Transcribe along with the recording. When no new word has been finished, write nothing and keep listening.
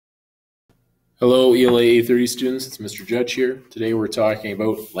Hello, ELA A30 students. It's Mr. Judge here. Today we're talking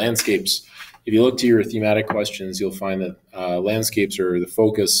about landscapes. If you look to your thematic questions, you'll find that landscapes are the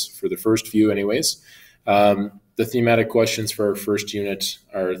focus for the first few anyways. The thematic questions for our first unit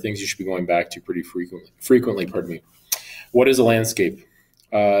are things you should be going back to pretty frequently. What is a landscape?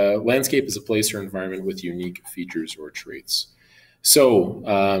 Landscape is a place or environment with unique features or traits.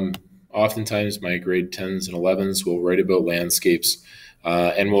 So oftentimes my grade 10s and 11s will write about landscapes.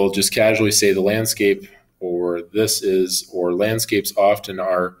 And we'll just casually say the landscape, or this is, or landscapes often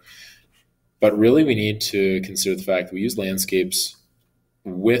are. But really, we need to consider the fact that we use landscapes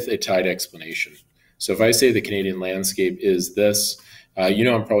with a tied explanation. So if I say the Canadian landscape is this,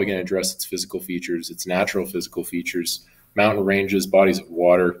 I'm probably going to address its physical features, its natural physical features, mountain ranges, bodies of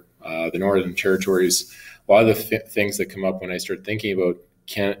water, the Northern Territories. A lot of the things that come up when I start thinking about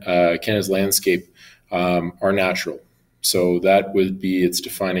Canada's landscape are natural. So that would be its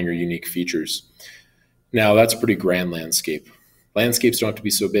defining or unique features. Now, that's a pretty grand landscape. Landscapes don't have to be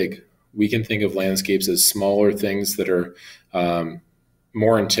so big. We can think of landscapes as smaller things that are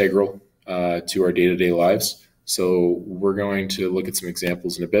more integral to our day-to-day lives. So we're going to look at some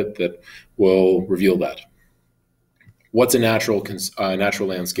examples in a bit that will reveal that. What's a natural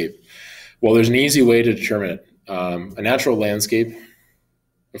landscape? Well, there's an easy way to determine it. A natural landscape,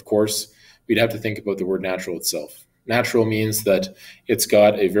 of course, we'd have to think about the word natural itself. Natural means that it's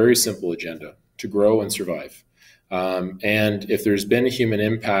got a very simple agenda: to grow and survive. And if there's been human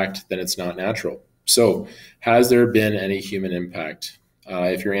impact, then it's not natural. So has there been any human impact?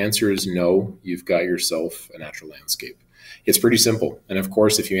 If your answer is no, you've got yourself a natural landscape. It's pretty simple. And of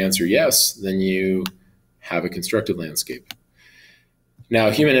course, if you answer yes, then you have a constructed landscape.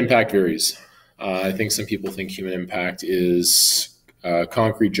 Now, human impact varies. I think some people think human impact is a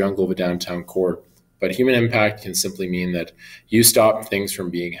concrete jungle of a downtown core. But human impact can simply mean that you stop things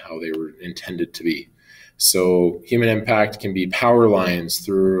from being how they were intended to be. So human impact can be power lines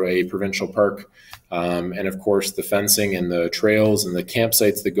through a provincial park, and of course the fencing and the trails and the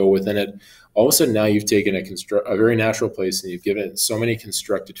campsites that go within it. All of a sudden now you've taken a very natural place and you've given it so many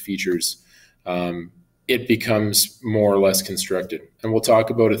constructed features, it becomes more or less constructed. And we'll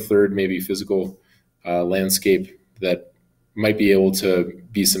talk about a third, maybe physical landscape that might be able to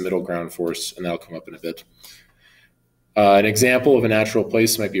be some middle ground for us, and that'll come up in a bit. An example of a natural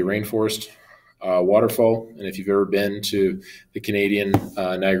place might be a rainforest, waterfall, and if you've ever been to the Canadian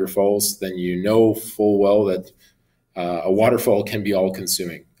Niagara Falls, then you know full well that a waterfall can be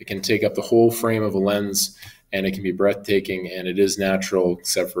all-consuming. It can take up the whole frame of a lens, and it can be breathtaking, and it is natural,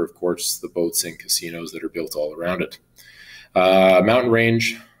 except for, of course, the boats and casinos that are built all around it. Mountain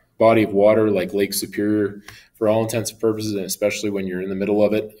range, body of water like Lake Superior, for all intents and purposes, and especially when you're in the middle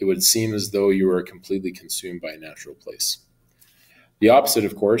of it, it would seem as though you are completely consumed by a natural place. The opposite,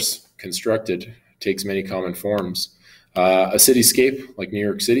 of course, constructed, takes many common forms. A cityscape like New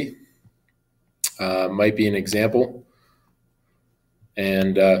York City might be an example.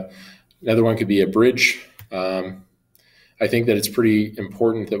 And another one could be a bridge. I think that it's pretty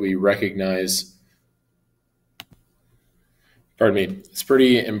important that we recognize it's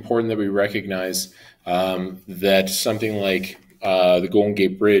pretty important that we recognize that something like the Golden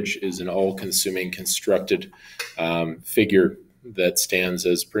Gate Bridge is an all-consuming constructed figure that stands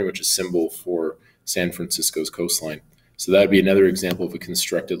as pretty much a symbol for San Francisco's coastline. So that would be another example of a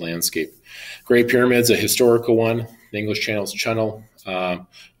constructed landscape. Great Pyramid's a historical one. The English Channel's Channel,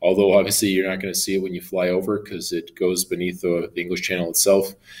 although obviously you're not going to see it when you fly over because it goes beneath the English Channel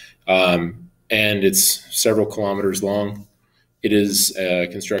itself. And it's several kilometers long. It is a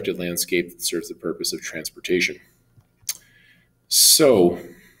constructed landscape that serves the purpose of transportation. So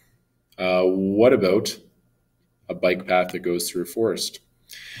what about a bike path that goes through a forest?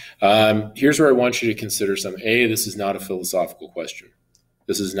 Here's where I want you to consider this is not a philosophical question.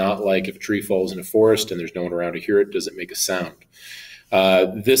 This is not like if a tree falls in a forest and there's no one around to hear it, does it make a sound?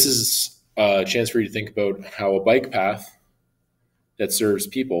 This is a chance for you to think about how a bike path that serves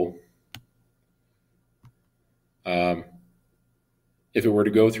people, if it were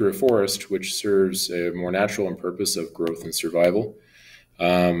to go through a forest, which serves a more natural purpose of growth and survival,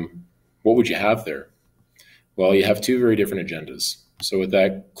 what would you have there? Well, you have two very different agendas. So with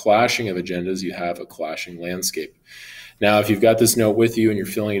that clashing of agendas, you have a clashing landscape. Now, if you've got this note with you and you're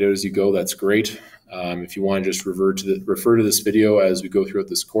filling it out as you go, that's great. If you want to just refer to this video as we go throughout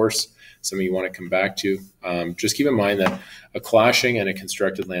this course, something you want to come back to, just keep in mind that a clashing and a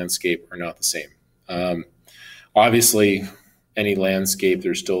constructed landscape are not the same. Obviously, any landscape,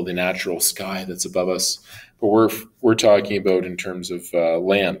 there's still the natural sky that's above us, but we're talking about in terms of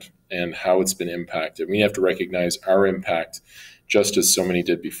land and how it's been impacted. We have to recognize our impact just as so many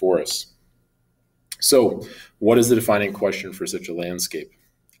did before us. So what is the defining question for such a landscape?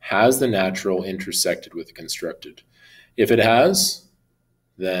 Has the natural intersected with the constructed? If it has,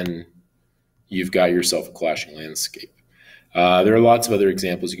 then you've got yourself a clashing landscape. There are lots of other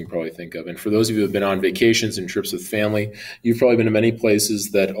examples you can probably think of. And for those of you who have been on vacations and trips with family, you've probably been to many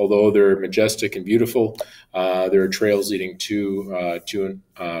places that, although they're majestic and beautiful, there are trails leading to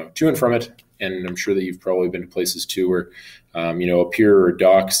and from it. And I'm sure that you've probably been to places too where, a pier or a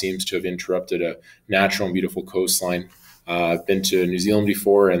dock seems to have interrupted a natural and beautiful coastline. I've been to New Zealand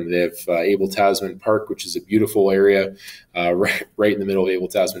before, and they have Abel Tasman Park, which is a beautiful area right in the middle of Abel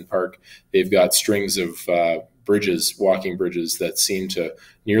Tasman Park. They've got strings of bridges, walking bridges that seem to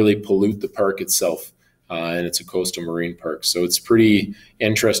nearly pollute the park itself. And it's a coastal marine park. So it's pretty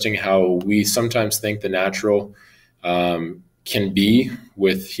interesting how we sometimes think the natural can be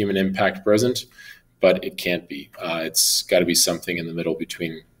with human impact present, but it can't be. It's got to be something in the middle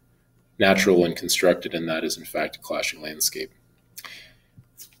between natural and constructed, and that is in fact a clashing landscape.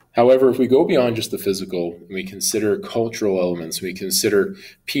 However, if we go beyond just the physical and we consider cultural elements, we consider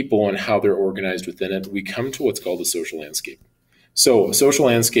people and how they're organized within it, we come to what's called a social landscape. So a social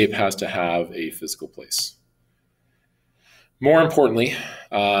landscape has to have a physical place. More importantly,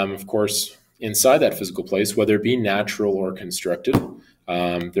 of course, inside that physical place, whether it be natural or constructed,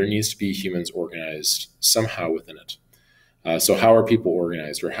 there needs to be humans organized somehow within it. So how are people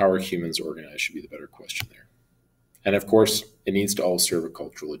organized, or how are humans organized should be the better question there. And of course, it needs to all serve a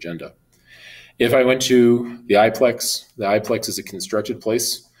cultural agenda. If I went to the IPLEX is a constructed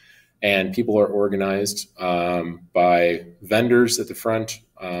place, and people are organized by vendors at the front.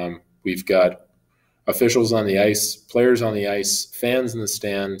 We've got officials on the ice, players on the ice, fans in the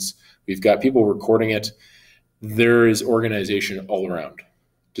stands. We've got people recording it. There is organization all around.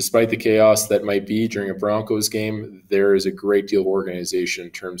 Despite the chaos that might be during a Broncos game, there is a great deal of organization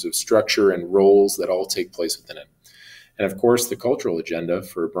in terms of structure and roles that all take place within it. And of course, the cultural agenda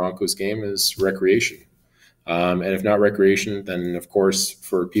for a Broncos game is recreation. And if not recreation, then of course,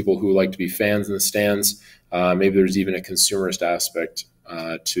 for people who like to be fans in the stands, maybe there's even a consumerist aspect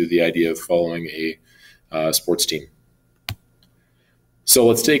to the idea of following a sports team. So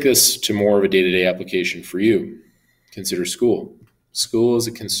let's take this to more of a day-to-day application for you. Consider school. School is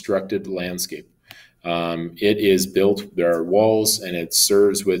a constructed landscape. It is built, there are walls, and it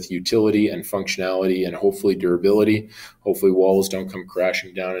serves with utility and functionality and hopefully durability. Hopefully walls don't come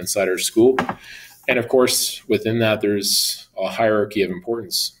crashing down inside our school. And of course, within that, there's a hierarchy of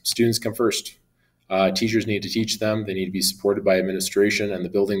importance. Students come first. Teachers need to teach them. They need to be supported by administration, and the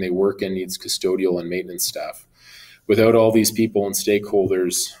building they work in needs custodial and maintenance staff. Without all these people and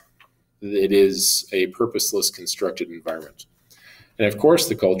stakeholders, it is a purposeless constructed environment. And of course,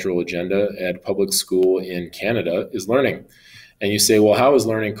 the cultural agenda at public school in Canada is learning. And you say, well, how is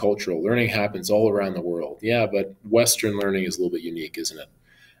learning cultural? Learning happens all around the world. Yeah, but Western learning is a little bit unique, isn't it?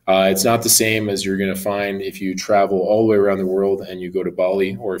 It's not the same as you're going to find if you travel all the way around the world and you go to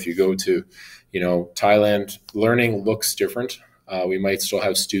Bali, or if you go to, Thailand. Learning looks different. We might still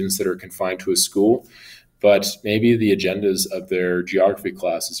have students that are confined to a school, but maybe the agendas of their geography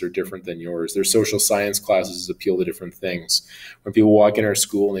classes are different than yours. Their social science classes appeal to different things. When people walk in our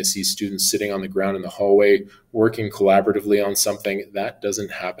school and they see students sitting on the ground in the hallway, working collaboratively on something, that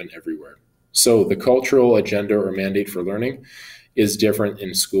doesn't happen everywhere. So the cultural agenda or mandate for learning is different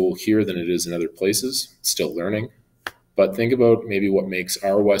in school here than it is in other places. It's still learning. But think about maybe what makes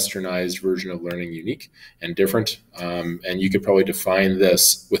our westernized version of learning unique and different. And you could probably define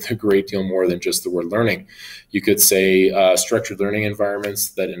this with a great deal more than just the word learning. You could say structured learning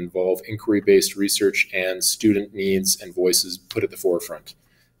environments that involve inquiry-based research and student needs and voices put at the forefront.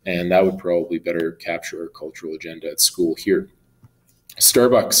 And that would probably better capture our cultural agenda at school here.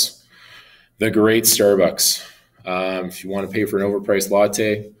 Starbucks, the great Starbucks. If you want to pay for an overpriced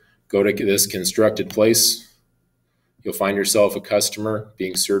latte, go to this constructed place. You'll find yourself a customer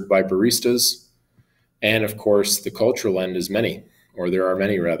being served by baristas. And of course, the cultural end is many, or there are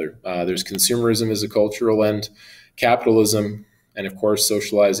many rather. There's consumerism as a cultural end, capitalism, and of course,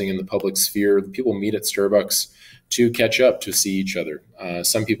 socializing in the public sphere. People meet at Starbucks to catch up, to see each other.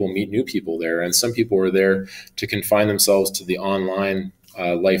 Some people meet new people there, and some people are there to confine themselves to the online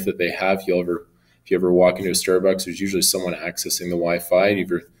life that they have. If you ever walk into a Starbucks, there's usually someone accessing the Wi-Fi,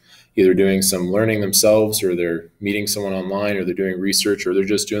 either doing some learning themselves, or they're meeting someone online, or they're doing research, or they're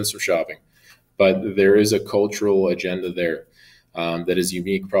just doing some shopping. But there is a cultural agenda there that is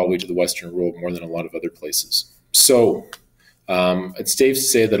unique probably to the Western world more than a lot of other places. So it's safe to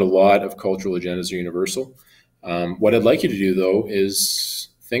say that a lot of cultural agendas are universal. What I'd like you to do, though, is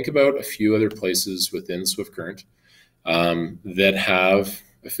think about a few other places within Swift Current that have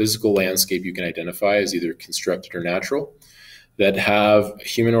a physical landscape you can identify as either constructed or natural, that have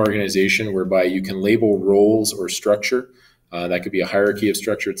human organization whereby you can label roles or structure. That could be a hierarchy of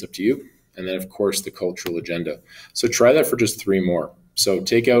structure, it's up to you. And then, of course, the cultural agenda. So try that for just 3 more. So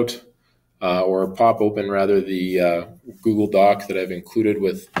take out or pop open, rather, the Google Doc that I've included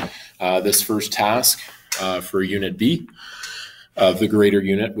with this first task for Unit B of the greater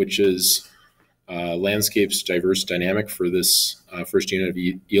unit, which is landscapes diverse dynamic for this first unit of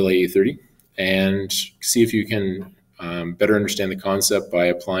ELA 30, and see if you can better understand the concept by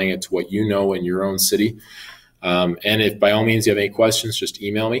applying it to what you know in your own city. And if by all means you have any questions, just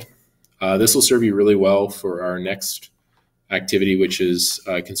email me. This will serve you really well for our next activity, which is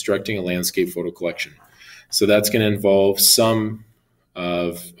constructing a landscape photo collection. So that's going to involve some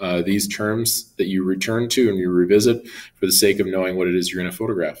of these terms that you return to and you revisit for the sake of knowing what it is you're going to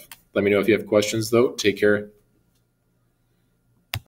photograph. Let me know if you have questions, though. Take care.